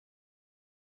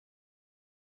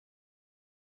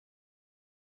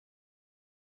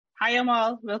Hi,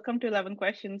 Amal. Welcome to 11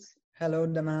 Questions. Hello,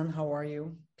 Daman. How are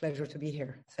you? Pleasure to be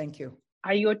here. Thank you.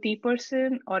 Are you a tea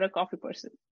person or a coffee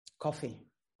person? Coffee.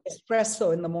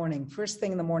 Espresso in the morning. First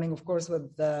thing in the morning, of course,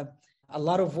 with a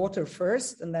lot of water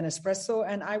first and then espresso.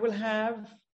 And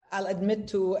I'll admit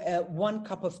to 1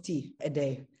 cup of tea a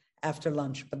day after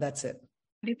lunch, but that's it.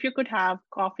 If you could have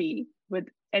coffee with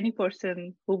any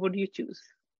person, who would you choose?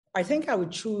 I think I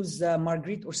would choose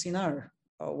Marguerite Yourcenar,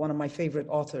 one of my favorite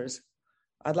authors.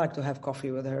 I'd like to have coffee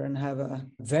with her and have a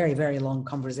very, very long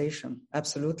conversation.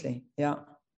 Absolutely. Yeah.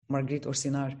 Marguerite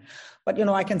Yourcenar. But,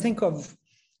 I can think of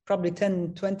probably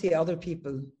 10, 20 other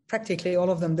people, practically all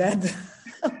of them dead.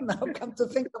 Now come to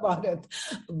think about it.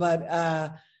 But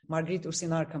Marguerite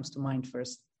Yourcenar comes to mind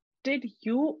first. Did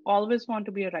you always want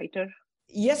to be a writer?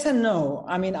 Yes and no.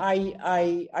 I mean,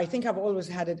 I think I've always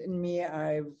had it in me.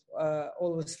 I've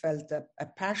always felt a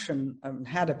passion,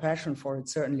 had a passion for it,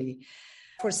 certainly.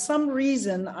 For some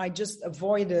reason, I just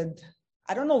avoided,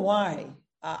 I don't know why.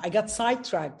 I got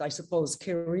sidetracked, I suppose,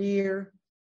 career,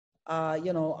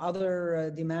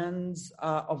 other demands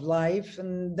of life.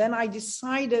 And then I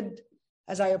decided,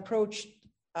 as I approached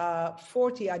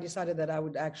 40, I decided that I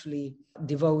would actually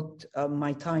devote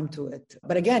my time to it.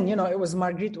 But again, it was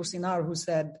Marguerite Yourcenar who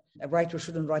said a writer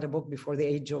shouldn't write a book before the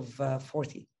age of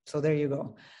 40. So there you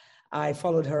go. I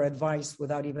followed her advice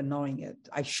without even knowing it.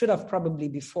 I should have probably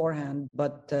beforehand,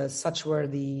 but such were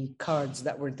the cards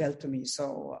that were dealt to me.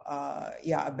 So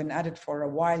I've been at it for a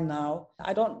while now.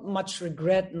 I don't much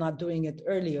regret not doing it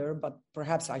earlier, but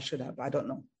perhaps I should have. I don't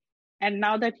know. And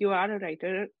now that you are a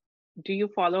writer, do you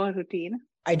follow a routine?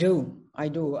 I do.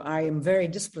 I am very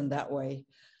disciplined that way.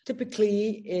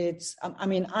 Typically,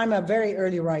 I'm a very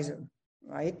early riser,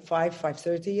 right?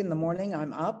 5:30 in the morning,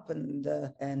 I'm up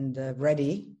and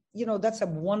ready. That's a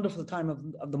wonderful time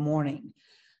of the morning.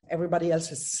 Everybody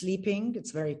else is sleeping.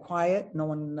 It's very quiet. No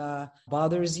one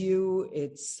bothers you.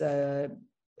 It's the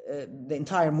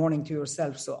entire morning to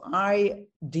yourself. So I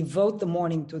devote the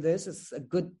morning to this. It's a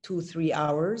good 2-3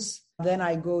 hours. Then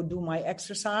I go do my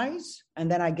exercise,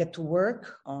 and then I get to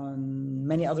work on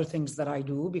many other things that I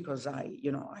do because I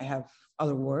have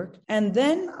other work. And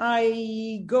then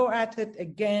I go at it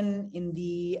again in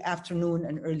the afternoon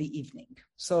and early evening.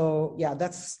 So yeah,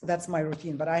 that's my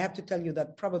routine. But I have to tell you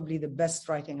that probably the best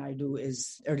writing I do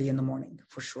is early in the morning,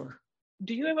 for sure.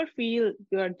 Do you ever feel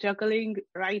you're juggling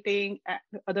writing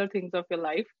and other things of your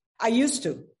life? I used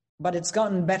to. But it's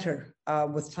gotten better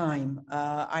with time.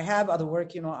 I have other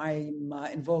work, I'm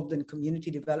involved in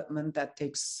community development that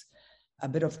takes a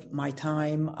bit of my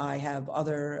time. I have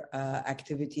other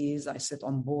activities. I sit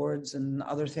on boards and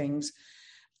other things.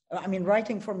 I mean,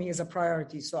 writing for me is a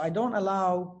priority. So I don't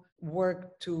allow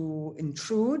work to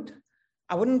intrude.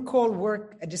 I wouldn't call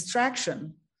work a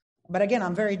distraction. But again,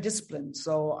 I'm very disciplined.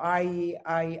 So I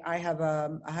have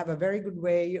a very good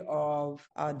way of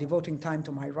devoting time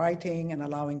to my writing and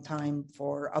allowing time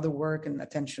for other work and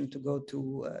attention to go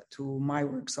to my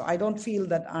work. So I don't feel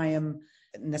that I am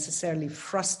necessarily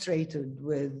frustrated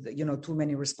with, too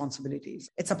many responsibilities.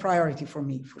 It's a priority for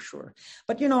me, for sure.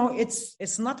 But,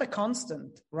 it's not a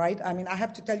constant, right? I mean, I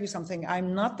have to tell you something.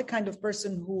 I'm not the kind of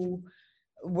person who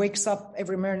wakes up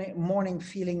every morning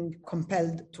feeling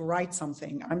compelled to write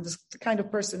something. I'm the kind of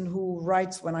person who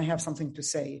writes when I have something to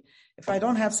say. If I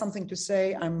don't have something to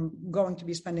say, I'm going to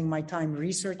be spending my time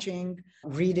researching,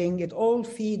 reading. It all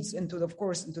feeds into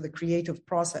the creative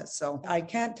process. So I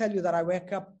can't tell you that I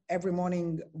wake up every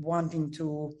morning wanting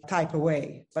to type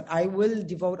away, but I will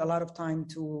devote a lot of time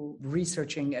to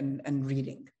researching and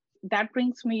reading. That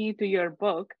brings me to your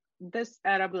book, This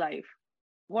Arab Life.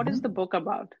 What is the book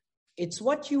about? It's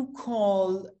what you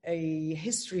call a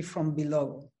history from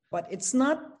below, but it's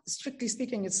not, strictly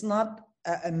speaking, it's not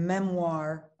a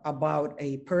memoir about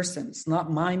a person. It's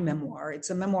not my memoir. It's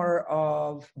a memoir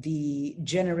of the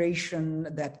generation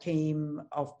that came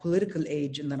of political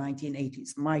age in the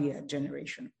 1980s, my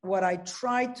generation. What I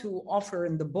try to offer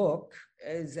in the book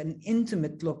is an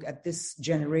intimate look at this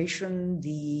generation,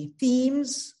 the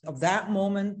themes of that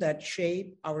moment that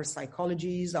shape our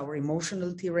psychologies, our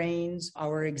emotional terrains,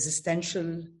 our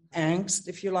existential angst,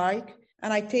 if you like.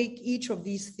 And I take each of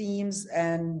these themes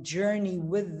and journey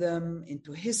with them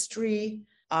into history.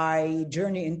 I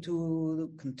journey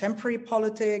into contemporary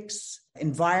politics,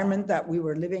 environment that we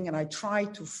were living, and I try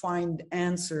to find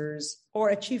answers or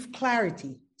achieve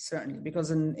clarity, certainly,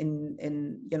 because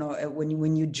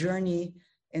when you journey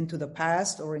into the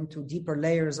past or into deeper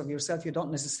layers of yourself, you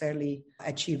don't necessarily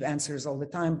achieve answers all the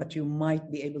time, but you might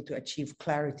be able to achieve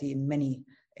clarity in many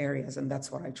areas, and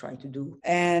that's what I try to do.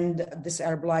 And This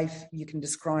Arab Life, you can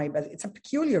describe as, it's a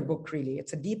peculiar book, really.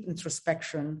 It's a deep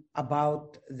introspection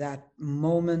about that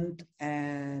moment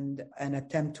and an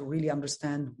attempt to really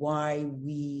understand why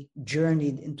we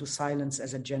journeyed into silence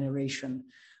as a generation.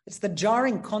 It's the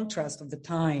jarring contrast of the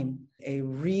time, a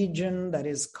region that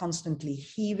is constantly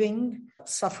heaving,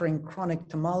 suffering chronic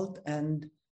tumult, and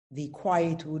the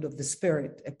quietude of the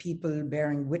spirit, a people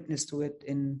bearing witness to it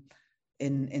in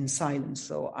silence.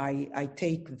 So I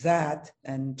take that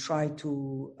and try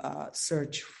to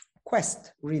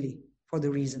quest really for the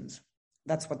reasons.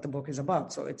 That's what the book is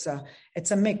about. So it's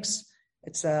a mix.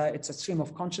 It's a stream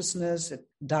of consciousness. It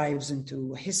dives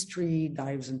into history,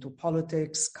 dives into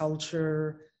politics,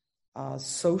 culture,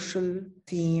 social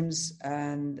themes,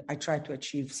 and I try to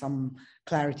achieve some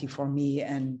clarity for me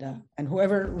and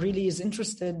whoever really is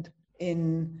interested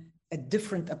in a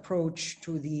different approach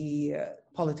to the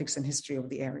politics and history of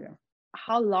the area.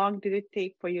 How long did it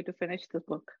take for you to finish the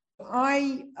book?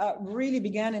 I really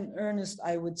began in earnest,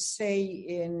 I would say,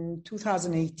 in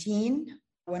 2018.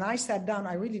 When I sat down,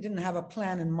 I really didn't have a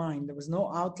plan in mind. There was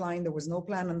no outline, there was no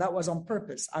plan, and that was on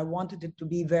purpose. I wanted it to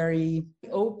be very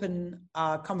open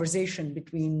conversation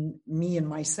between me and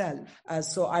myself.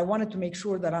 So I wanted to make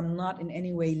sure that I'm not in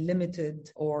any way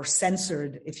limited or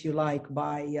censored, if you like,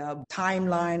 by a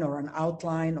timeline or an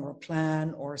outline or a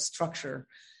plan or a structure.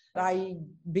 I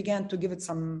began to give it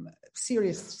some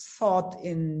serious thought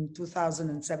in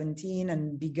 2017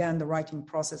 and began the writing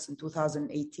process in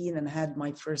 2018 and had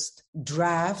my first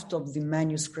draft of the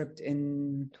manuscript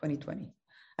in 2020.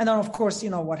 And then, of course, you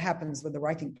know what happens with the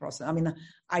writing process. I mean,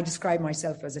 I describe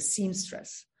myself as a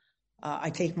seamstress.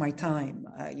 I take my time.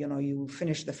 You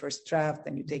finish the first draft,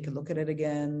 then you take a look at it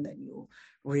again, then you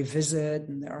revisit,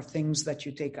 and there are things that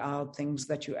you take out, things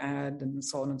that you add, and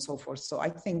so on and so forth. So I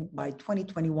think by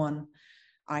 2021,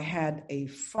 I had a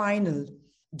final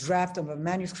draft of a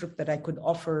manuscript that I could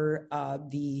offer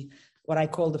what I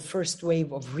call the first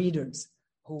wave of readers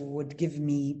who would give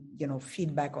me,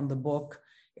 feedback on the book.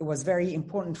 It was very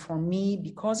important for me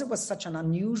because it was such an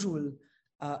unusual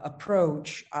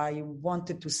approach. I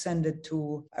wanted to send it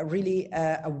to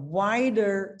a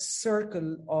wider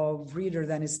circle of reader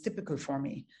than is typical for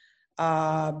me.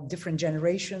 Different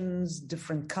generations,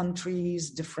 different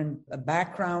countries, different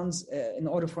backgrounds, in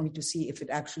order for me to see if it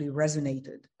actually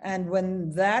resonated. And when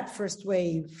that first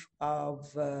wave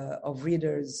of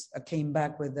readers came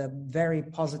back with a very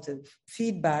positive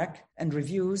feedback and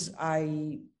reviews,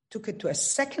 I took it to a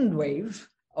second wave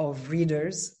of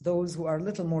readers, those who are a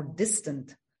little more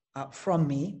distant from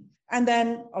me, and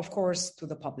then, of course, to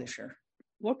the publisher.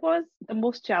 What was the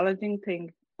most challenging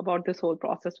thing about this whole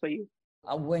process for you?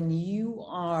 When you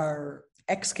are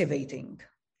excavating,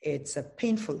 it's a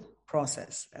painful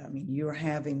process. I mean, you're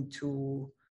having to,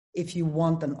 if you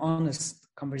want an honest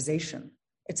conversation,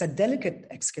 it's a delicate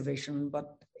excavation,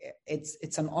 but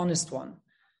it's an honest one.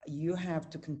 You have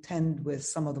to contend with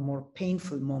some of the more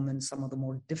painful moments, some of the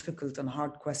more difficult and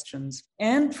hard questions,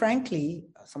 and frankly,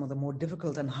 some of the more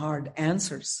difficult and hard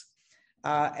answers.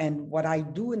 And what I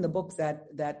do in the book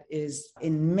that is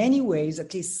in many ways,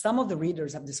 at least some of the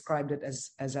readers have described it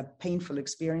as a painful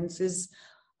experiences,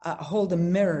 hold a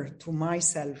mirror to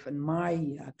myself and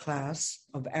my class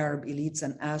of Arab elites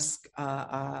and ask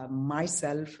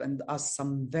myself and us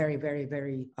some very, very,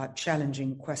 very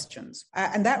challenging questions.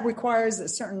 And that requires a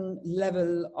certain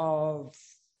level of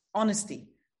honesty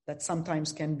that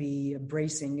sometimes can be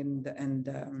bracing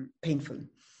and painful.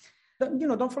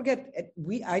 Don't forget,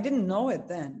 I didn't know it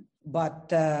then,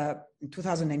 but in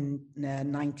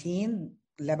 2019,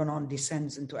 Lebanon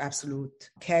descends into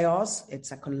absolute chaos.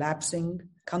 It's a collapsing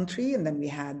country. And then we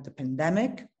had the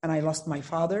pandemic, and I lost my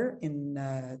father in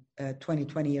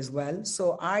 2020 as well.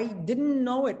 So I didn't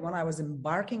know it when I was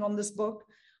embarking on this book,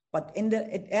 but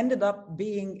it ended up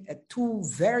being 2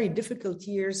 very difficult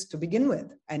years to begin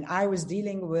with. And I was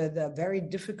dealing with a very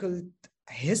difficult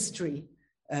history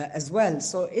as well.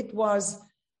 So it was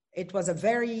a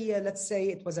very,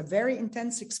 it was a very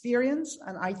intense experience.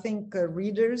 And I think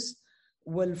readers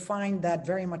will find that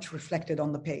very much reflected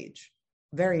on the page.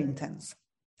 Very intense.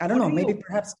 I don't know, maybe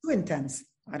perhaps too intense.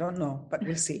 I don't know, but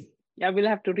we'll see. Yeah, we'll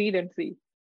have to read and see.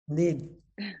 Indeed.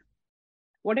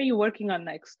 What are you working on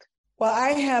next? Well, I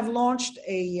have launched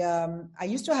I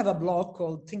used to have a blog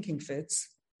called Thinking Fits,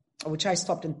 which I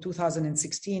stopped in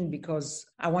 2016 because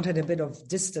I wanted a bit of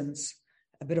distance,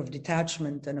 a bit of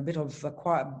detachment, and a bit of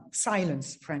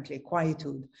silence, frankly,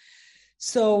 quietude.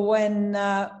 So when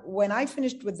I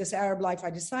finished with This Arab Life,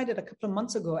 I decided a couple of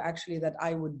months ago, actually, that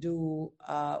I would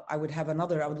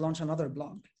launch another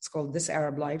blog. It's called This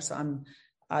Arab Life. So I'm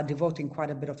devoting quite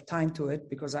a bit of time to it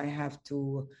because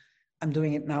I'm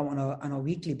doing it now on a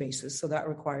weekly basis. So that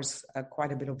requires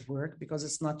quite a bit of work because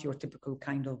it's not your typical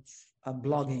kind of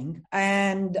blogging.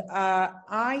 And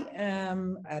I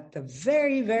am at the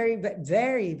very, very,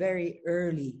 very, very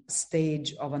early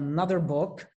stage of another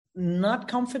book. Not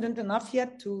confident enough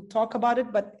yet to talk about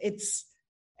it, but it's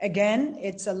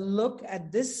a look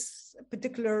at this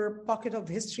particular pocket of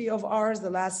history of ours, the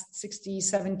last 60,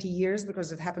 70 years,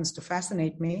 because it happens to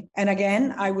fascinate me. And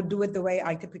again, I would do it the way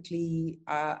I typically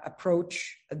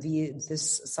approach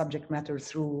this subject matter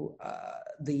through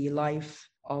the life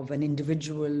of an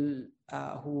individual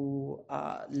who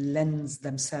lends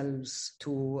themselves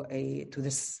to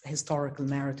this historical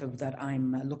narrative that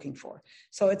I'm looking for.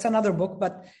 So it's another book,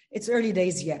 but it's early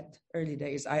days yet. Early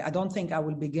days. I don't think I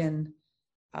will begin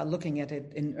looking at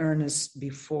it in earnest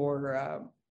before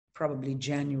probably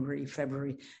January,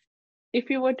 February. If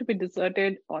you were to be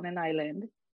deserted on an island,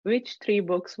 which 3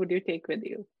 books would you take with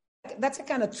you? That's a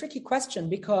kind of tricky question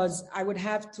because I would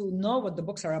have to know what the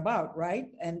books are about, right?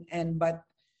 But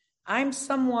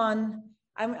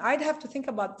I'd have to think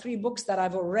about 3 books that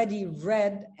I've already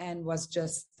read and was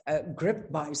just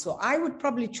gripped by. So I would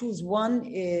probably choose one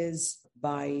is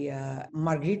by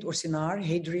Marguerite Yourcenar,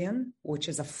 Hadrian, which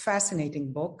is a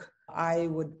fascinating book. I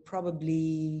would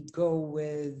probably go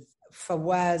with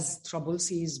Fawaz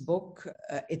Trabulsi's book.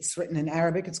 It's written in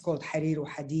Arabic. It's called Harir wa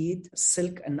Hadid,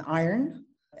 Silk and Iron.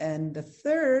 And the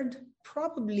third,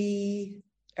 probably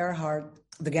Erhard,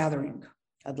 The Gathering.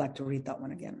 I'd like to read that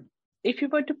one again. If you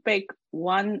were to pick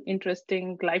one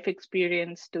interesting life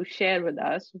experience to share with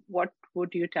us, what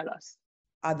would you tell us?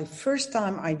 The first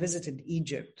time I visited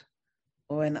Egypt,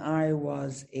 when I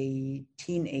was a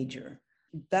teenager,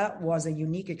 that was a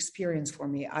unique experience for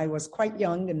me. I was quite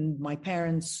young and my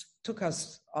parents took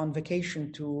us on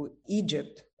vacation to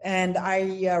Egypt. And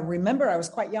I remember I was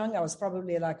quite young. I was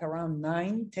probably like around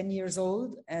 9-10 years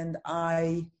old. And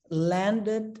I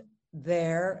landed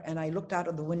there and I looked out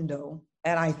of the window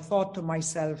and I thought to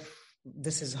myself,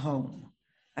 this is home.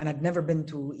 And I'd never been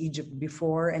to Egypt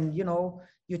before. And,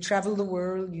 you travel the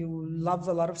world, you love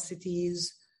a lot of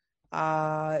cities,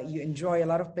 you enjoy a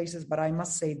lot of places. But I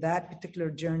must say that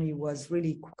particular journey was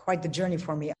really quite the journey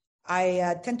for me.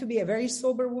 I tend to be a very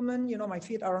sober woman. My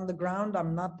feet are on the ground.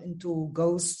 I'm not into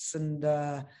ghosts and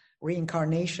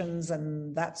reincarnations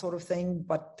and that sort of thing.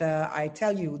 But I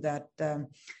tell you that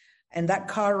in that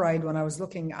car ride, when I was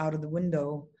looking out of the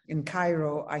window in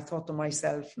Cairo, I thought to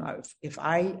myself, now, if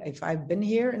I've been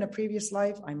here in a previous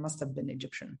life, I must have been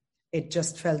Egyptian. It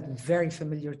just felt very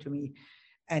familiar to me.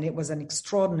 And it was an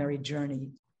extraordinary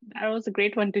journey. That was a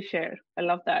great one to share. I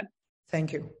love that.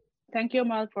 Thank you. Thank you,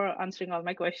 Amal, for answering all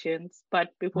my questions.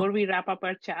 But before we wrap up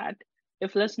our chat,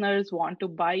 if listeners want to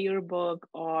buy your book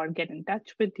or get in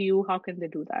touch with you, how can they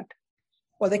do that?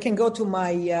 Well, they can go to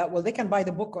they can buy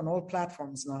the book on all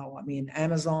platforms now. I mean,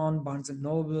 Amazon, Barnes &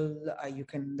 Noble,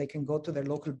 they can go to their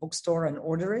local bookstore and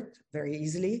order it very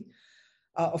easily.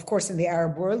 Of course, in the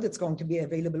Arab world, it's going to be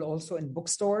available also in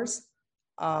bookstores.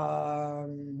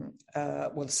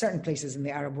 Certain places in the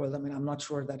Arab world. I mean, I'm not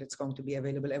sure that it's going to be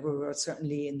available everywhere.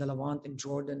 Certainly in the Levant, in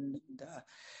Jordan,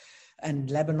 and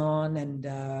Lebanon,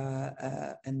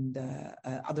 and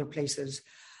other places.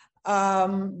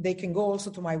 They can go also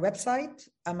to my website,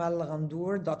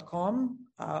 amalgandour.com,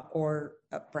 or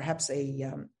perhaps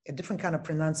a different kind of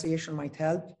pronunciation might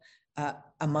help.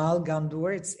 Amal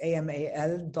Gandour, it's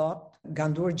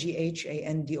AMAL.Gandour,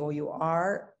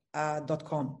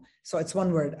 GHANDOUR.com. So it's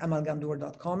one word,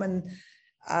 amalgandour.com, and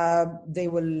they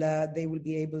will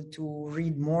be able to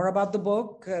read more about the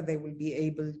book. They will be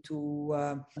able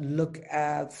to look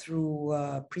through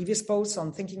previous posts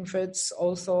on Thinking Fits,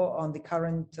 also on the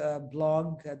current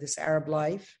blog, This Arab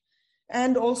Life,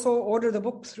 and also order the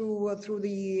book through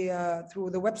the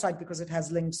website because it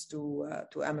has links to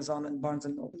Amazon and Barnes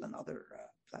and Noble and other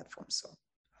platforms. So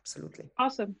absolutely.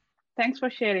 Awesome. Thanks for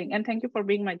sharing, and thank you for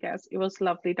being my guest. It was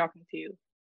lovely talking to you.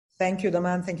 Thank you,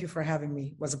 Daman. Thank you for having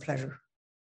me. It was a pleasure.